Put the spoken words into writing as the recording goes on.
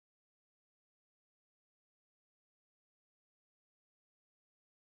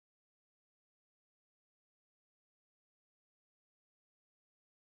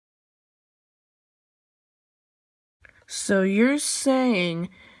So you're saying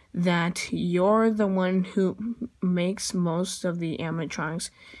that you're the one who makes most of the animatronics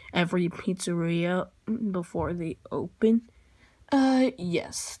every pizzeria before they open?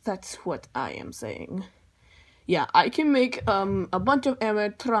 Yes, that's what I am saying. Yeah, I can make a bunch of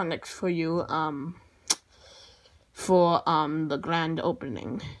animatronics for you for the grand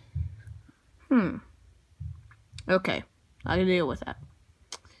opening. Okay, I can deal with that.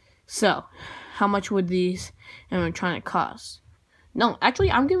 So, how much would these animatronics cost? No,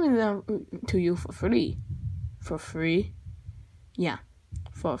 actually, I'm giving them to you for free. For free? Yeah,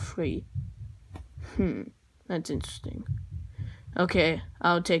 for free. That's interesting. Okay,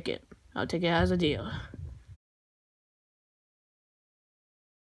 I'll take it. I'll take it as a deal.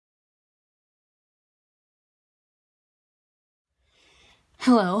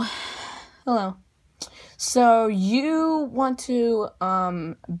 Hello. Hello. So you want to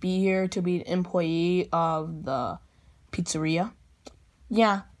be here to be an employee of the pizzeria?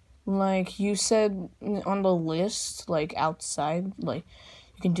 Yeah. Like you said on the list, like outside, like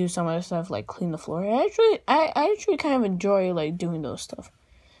you can do some other stuff like clean the floor. I actually kind of enjoy like doing those stuff.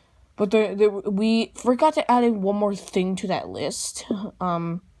 But we forgot to add in one more thing to that list.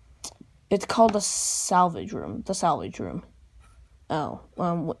 It's called the salvage room. The salvage room. Oh,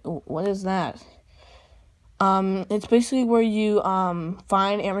 what is that? It's basically where you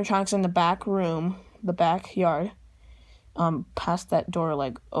find animatronics in the back room, the backyard. Past that door,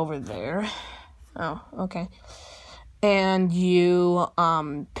 like over there. Oh, okay. And you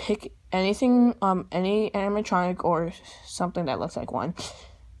pick anything, any animatronic or something that looks like one.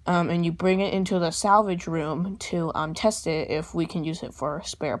 And you bring it into the salvage room to test it if we can use it for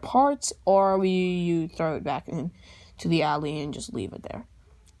spare parts, or you throw it back into the alley and just leave it there.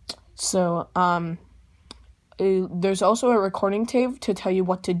 So there's also a recording tape to tell you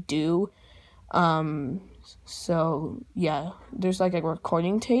what to do. So yeah, there's like a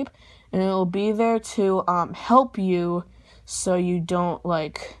recording tape, and it'll be there to help you so you don't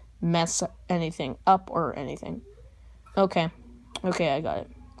like mess anything up or anything. Okay, I got it.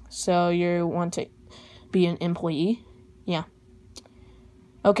 So you want to be an employee? Yeah.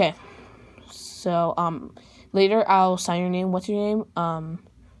 Okay. So later I'll sign your name. What's your name?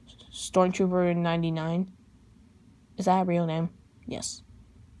 Stormtrooper 99. Is that a real name? Yes.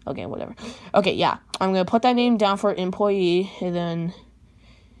 Okay, whatever. Okay, yeah. I'm gonna put that name down for employee, and then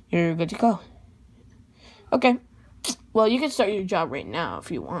you're good to go. Okay. Well, you can start your job right now if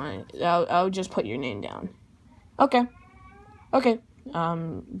you want. I'll just put your name down. Okay.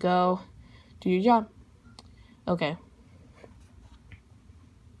 Go do your job. Okay.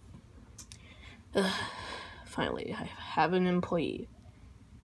 Finally, I have an employee.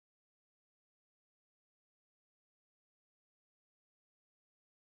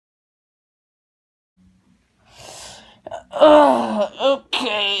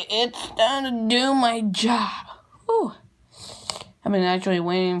 Okay, it's time to do my job. Whew. I've been actually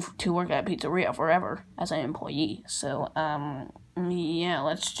waiting to work at Pizzeria forever as an employee. So, yeah,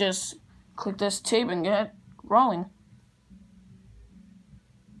 let's just click this tape and get rolling.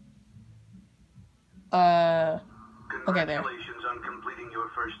 Okay, there. Congratulations on completing your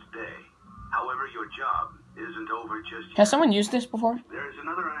first day. However, your job isn't over just yet. Has someone used this before? There is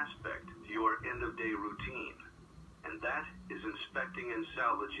another aspect to your end-of-day routine, and that is inspecting and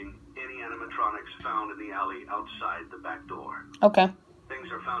salvaging any animatronics found in the alley outside the back door. Okay. Things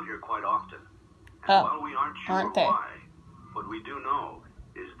are found here quite often, and while we aren't sure why, what we do know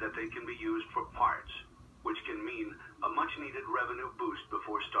is that they can be used for parts, which can mean a much-needed revenue boost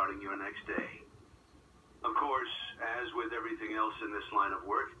before starting your next day. Of course, as with everything else in this line of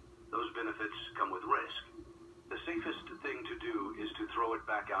work, those benefits come with risk. The safest thing to do is to throw it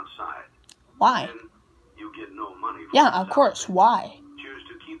back outside. Why? Then you get no money for Yeah, of course. Why? Choose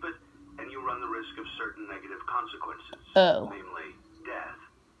to keep it, and you run the risk of certain negative consequences. Oh. Namely, death.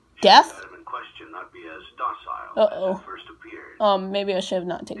 Death? Should the item in question not be as docile as it first appeared. Maybe I should have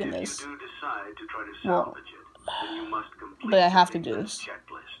not taken If this. you do decide to try to salvage it, then you must complete But I have to the do this.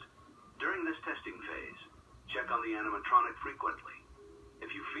 checklist. During this testing phase, check on the animatronic frequently.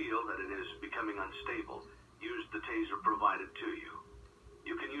 If you feel that it is becoming unstable, use the taser provided to you.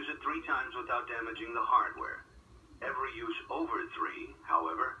 You can use it 3 times without damaging the hardware. Every use over 3,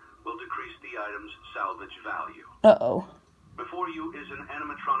 however, will decrease the item's salvage value. Before you is an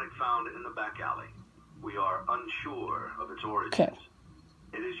animatronic found in the back alley. We are unsure of its origins. Okay.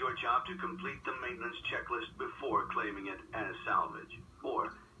 It is your job to complete the maintenance checklist before claiming it as salvage.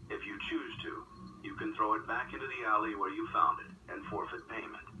 Or, if you choose to, you can throw it back into the alley where you found it and forfeit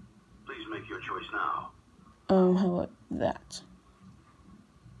payment. Please make your choice now. How about that?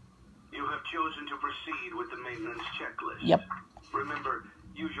 You have chosen to proceed with the maintenance checklist. Yep. Remember,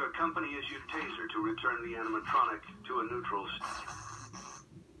 use your company-issued taser to return the animatronic to a neutral state.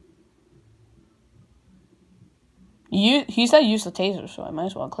 He said use the taser, so I might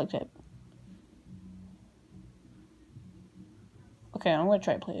as well click it. Okay, I'm gonna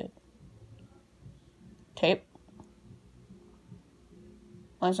try to play it. Tape.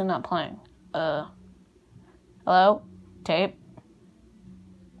 Why is it not playing? Hello? Tape?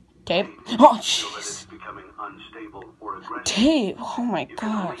 Tape? Oh, jeez. Tape! Oh my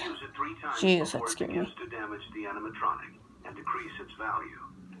god. Jeez, that scared me. To damage the animatronic and decrease its value.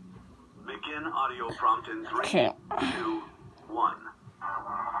 Begin audio prompt in 3, Okay. 2, 1.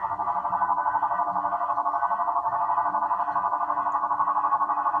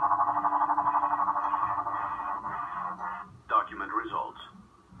 Document results.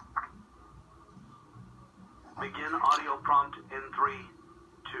 Begin audio prompt in 3,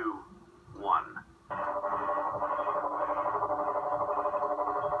 2, 1.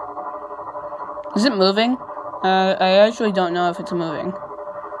 Is it moving? I actually don't know if it's moving.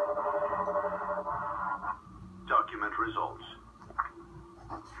 Document results.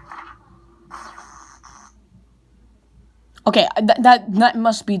 Okay, that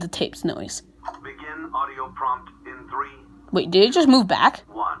must be the tape's noise. Begin audio prompt in 3, Wait, did it just move back?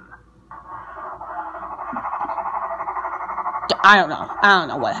 1. I don't know. I don't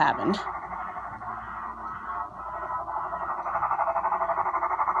know what happened.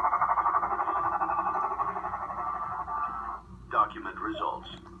 Document results.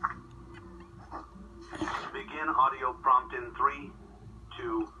 Begin audio prompt in 3,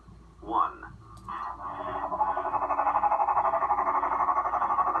 2, 1.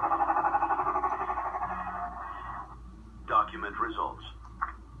 Document results.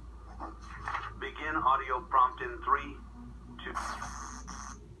 Begin audio prompt in 3,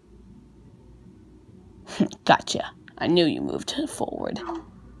 2. Gotcha. I knew you moved forward. 2,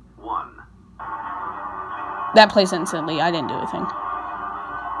 1. That plays instantly. I didn't do anything.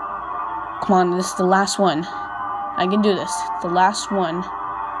 Come on, this is the last one. I can do this. The last one.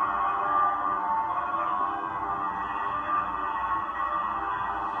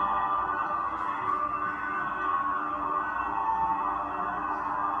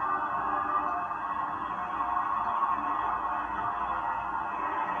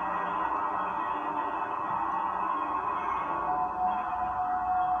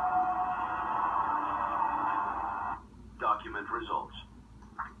 Document results.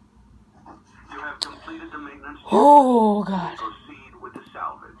 You have completed the maintenance. Oh, God. Proceed with the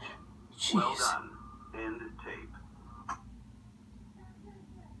salvage. Jeez. Well done. End tape.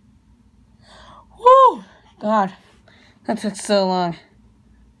 Woo! God. That took so long.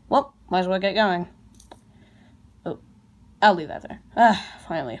 Well, might as well get going. Oh, I'll leave that there.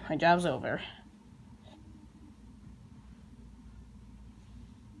 Finally, my job's over.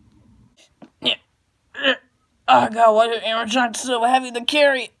 Yeah. Oh, God, why are animatronics so heavy to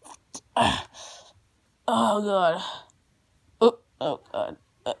carry? Oh, God. Oh, God.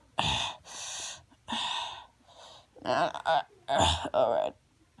 Alright.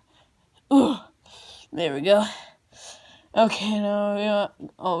 There we go. Okay, now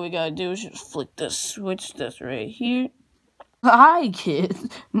all we gotta do is just flick this switch that's right here. Hi, kids.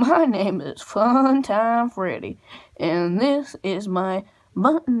 My name is Funtime Freddy, and this is my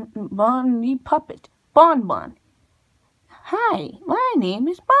Bonnie puppet, Bonbon. Hi, my name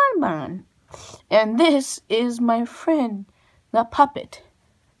is Bonbon, and this is my friend, the puppet.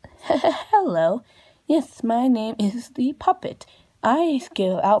 Hello. Yes, my name is the puppet. I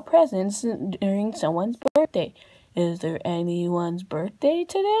give out presents during someone's birthday. Is there anyone's birthday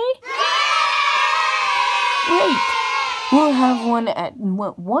today? Great. We'll have one at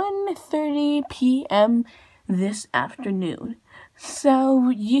 1:30 p.m. this afternoon. So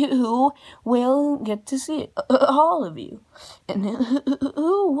you will get to see it, all of you. And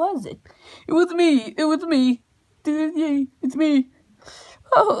who was it? It was me. Yay, it's me.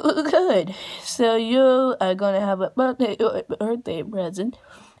 Oh, good. So you are going to have a birthday present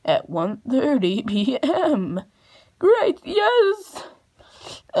at 1:30 p.m. Great, yes.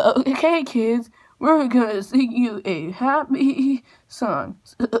 Okay, kids, we're going to sing you a happy song.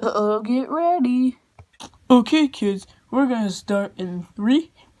 So get ready. Okay, kids, we're going to start in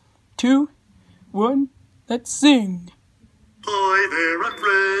 3, 2, 1, let's sing. Hi there, I'm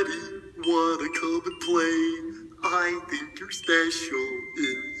Freddy. Wanna come and play? I think you're special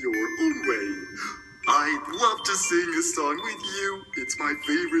in your own way. I'd love to sing a song with you. It's my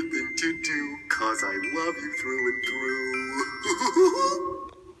favorite thing to do, 'cause I love you through and through.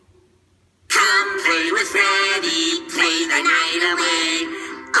 Come play with Freddy, play the night away.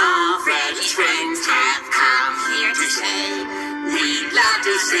 All Freddy's friends have come here to say we'd love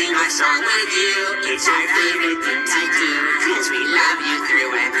to sing our song with you. It's our favorite thing to do, 'cause we love you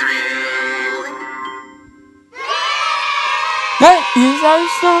through and through. That is our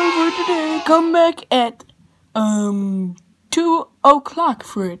song for today. Come back at 2 o'clock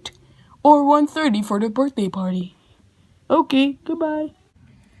for it, or 1:30 for the birthday party. Okay, goodbye.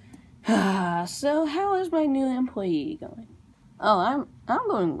 So how is my new employee going? Oh, I'm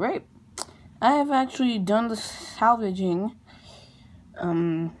going great. I have actually done the salvaging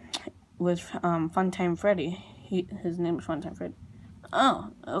with Funtime Freddy. His name is Funtime Freddy.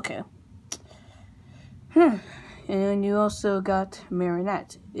 Oh, okay. And you also got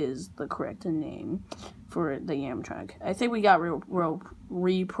Marinette is the correct name for the animatronic. I think we got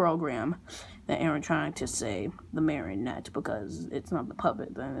reprogram the animatronic to say the Marinette because it's not the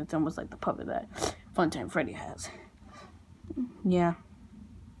puppet. Then it's almost like the puppet that Funtime Freddy has. Yeah.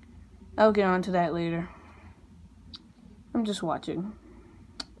 I'll get on to that later. I'm just watching.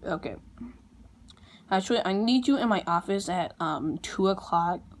 Okay. Actually, I need you in my office at 2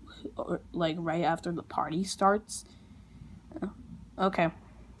 o'clock, or like right after the party starts. Okay.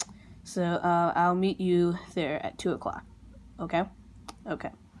 So I'll meet you there at 2 o'clock. Okay?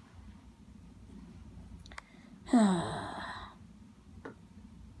 Okay.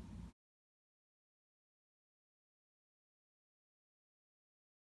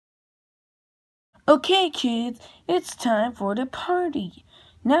 Okay, kids, it's time for the party.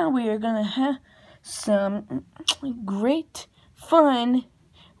 Now we are gonna have some great fun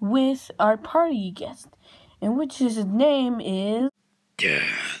with our party guest, and which his name is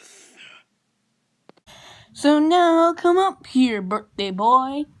Death. So now come up here, birthday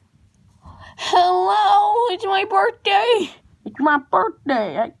boy. Hello, it's my birthday. It's my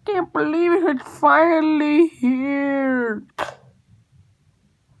birthday. I can't believe it's finally here.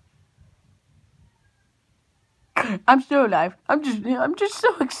 I'm still alive. I'm just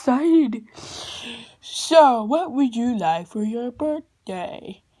so excited. So, what would you like for your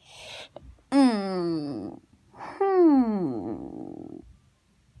birthday?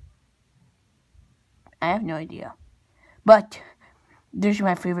 I have no idea. But there's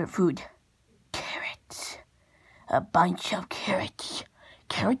my favorite food. Carrots. A bunch of carrots.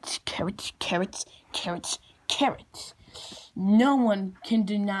 Carrots, carrots, carrots, carrots, carrots. No one can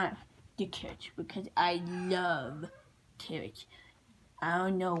deny the carrots because I love carrots. I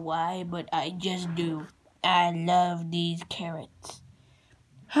don't know why, but I just do. I love these carrots.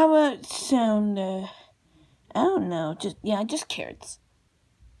 How about some, I don't know, just carrots.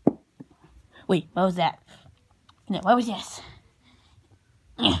 Wait, what was that? No, what was this?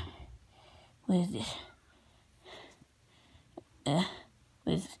 What is this?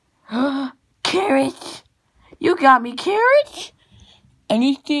 What is this? Carrots! You got me carrots?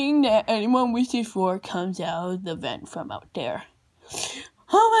 Anything that anyone wishes for comes out of the vent from out there.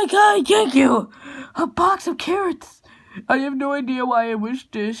 Oh my god, thank you! A box of carrots! I have no idea why I wish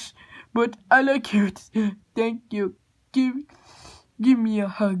this, but I like carrots. Thank you. Give me a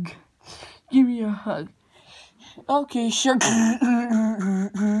hug. Give me a hug. Okay, sure.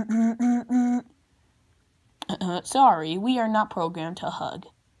 Sorry, we are not programmed to hug.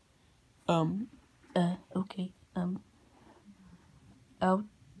 Okay, I'm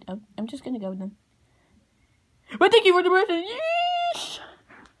just gonna go then. But thank you for the birthday. Yes!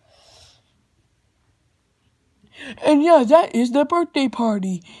 And yeah, that is the birthday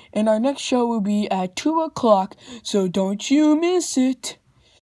party. And our next show will be at 2 o'clock, so don't you miss it.